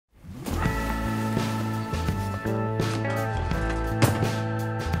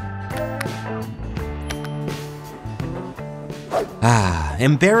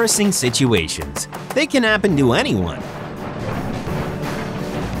Embarrassing situations. They can happen to anyone.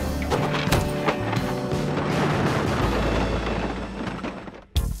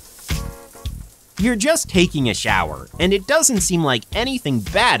 You're just taking a shower, and it doesn't seem like anything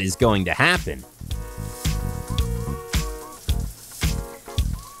bad is going to happen.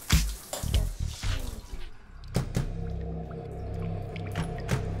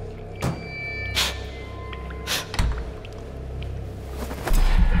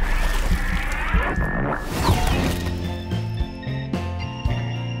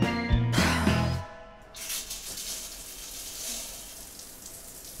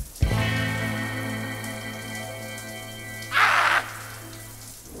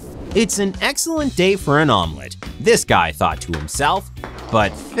 It's an excellent day for an omelet, this guy thought to himself, but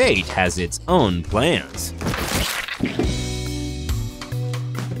fate has its own plans.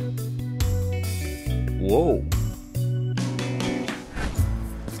 Whoa.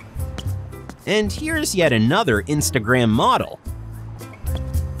 And here's yet another Instagram model.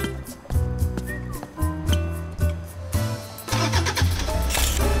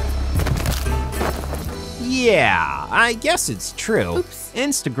 Yeah, I guess it's true. Oops.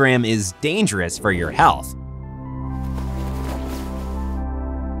 Instagram is dangerous for your health.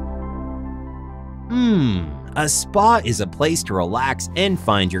 A spa is a place to relax and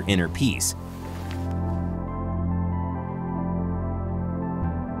find your inner peace.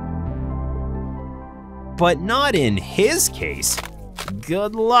 But not in his case.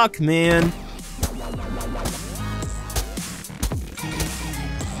 Good luck, man.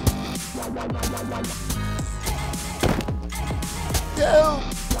 Go!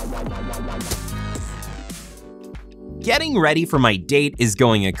 Getting ready for my date is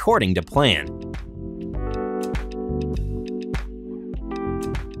going according to plan.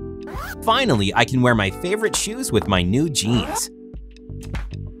 Finally, I can wear my favorite shoes with my new jeans.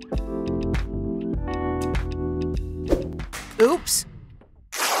 Oops.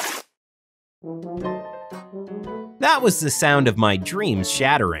 That was the sound of my dreams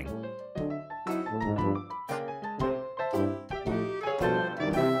shattering.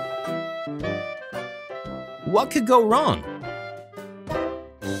 What could go wrong?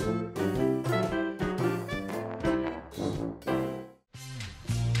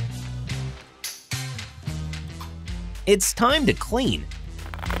 It's time to clean.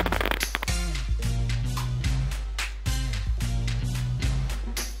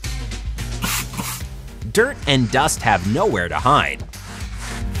 Dirt and dust have nowhere to hide.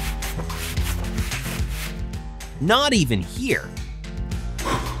 Not even here.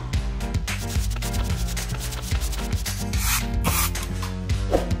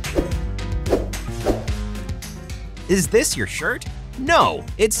 Is this your shirt? No,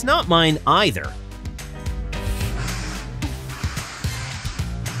 it's not mine either.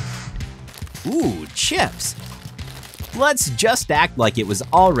 Ooh, chips. Let's just act like it was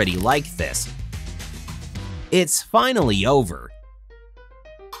already like this. It's finally over.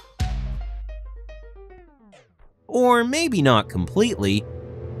 Or maybe not completely.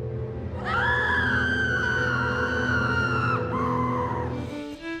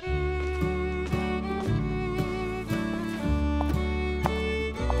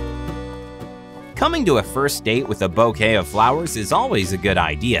 Coming to a first date with a bouquet of flowers is always a good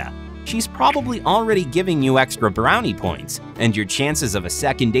idea. She's probably already giving you extra brownie points, and your chances of a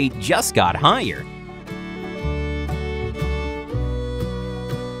second date just got higher.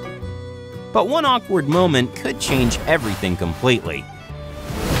 But one awkward moment could change everything completely.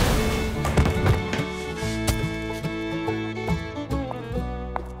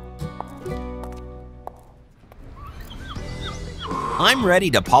 I'm ready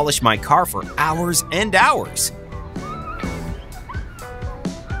to polish my car for hours and hours.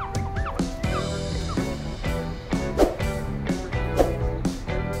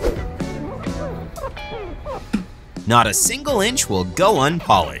 Not a single inch will go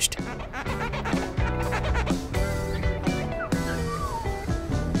unpolished.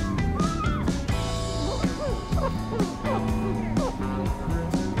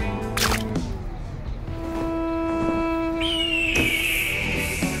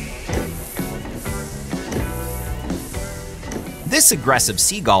 This aggressive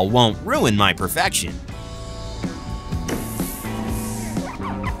seagull won't ruin my perfection.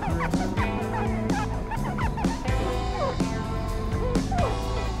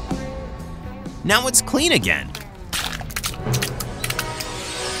 Now it's clean again.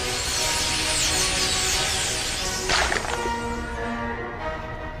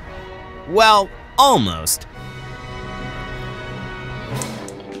 Well, almost.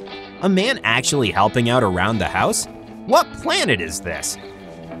 A man actually helping out around the house? What planet is this?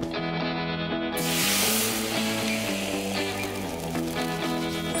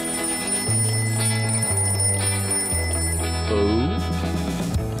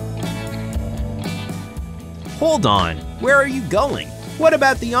 Hold on, where are you going? What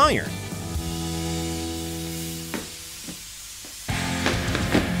about the iron?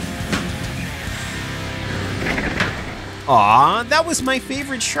 Aw, that was my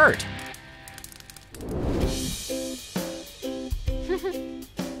favorite shirt.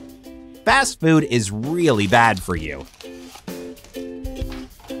 Fast food is really bad for you.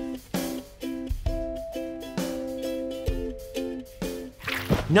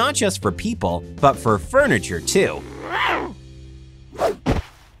 Not just for people, but for furniture too.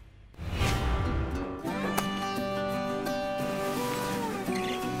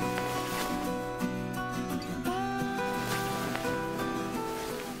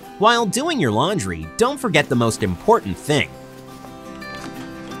 While doing your laundry, don't forget the most important thing.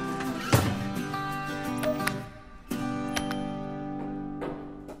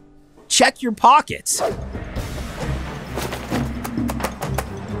 Check your pockets.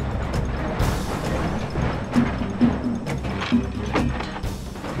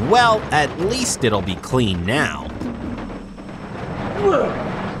 Well, at least it'll be clean now.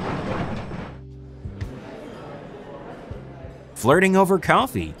 Flirting over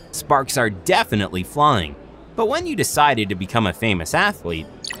coffee. Sparks are definitely flying. But when you decided to become a famous athlete,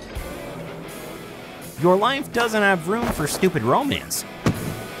 your life doesn't have room for stupid romance.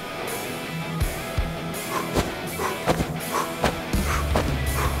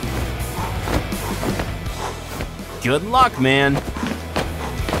 Good luck, man.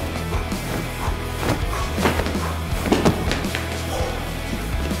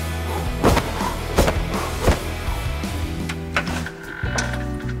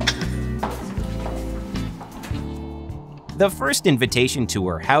 The first invitation to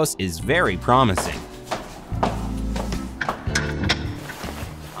her house is very promising.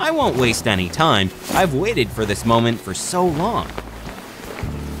 I won't waste any time. I've waited for this moment for so long.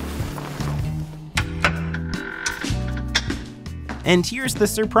 And here's the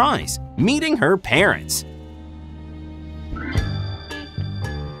surprise, meeting her parents.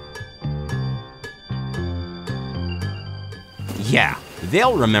 Yeah,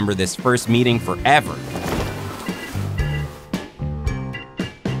 they'll remember this first meeting forever.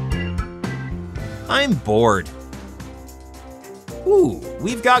 I'm bored. Ooh,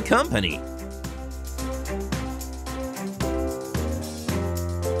 we've got company.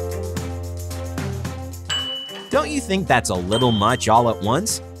 Don't you think that's a little much all at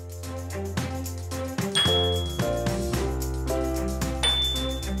once?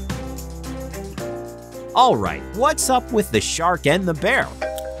 All right, what's up with the shark and the bear?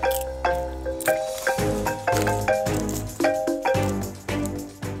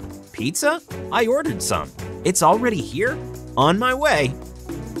 Pizza? I ordered some. It's already here? On my way.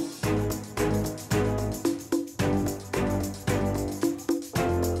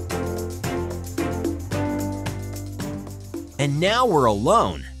 And now we're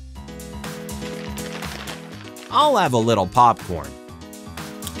alone. I'll have a little popcorn.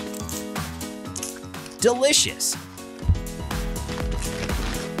 Delicious.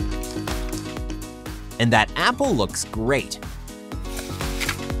 And that apple looks great.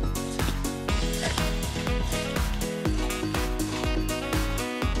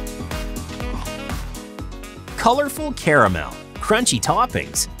 Colorful caramel, crunchy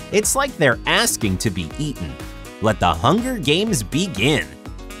toppings. It's like they're asking to be eaten. Let the Hunger Games begin.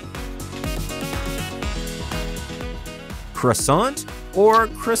 Croissant or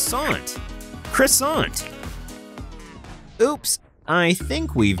croissant? Croissant. Oops, I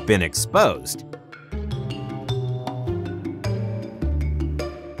think we've been exposed.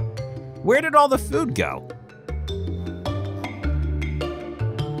 Where did all the food go?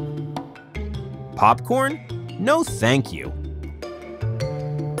 Popcorn? No, thank you.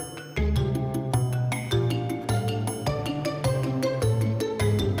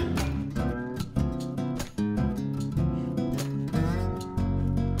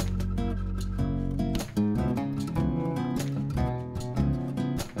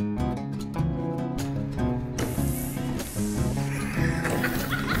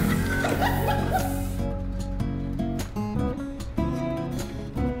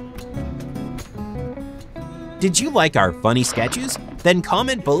 Did you like our funny sketches? Then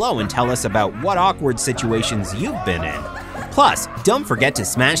comment below and tell us about what awkward situations you've been in. Plus, don't forget to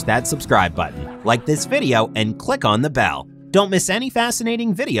smash that subscribe button, like this video, and click on the bell. Don't miss any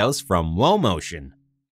fascinating videos from WoMotion.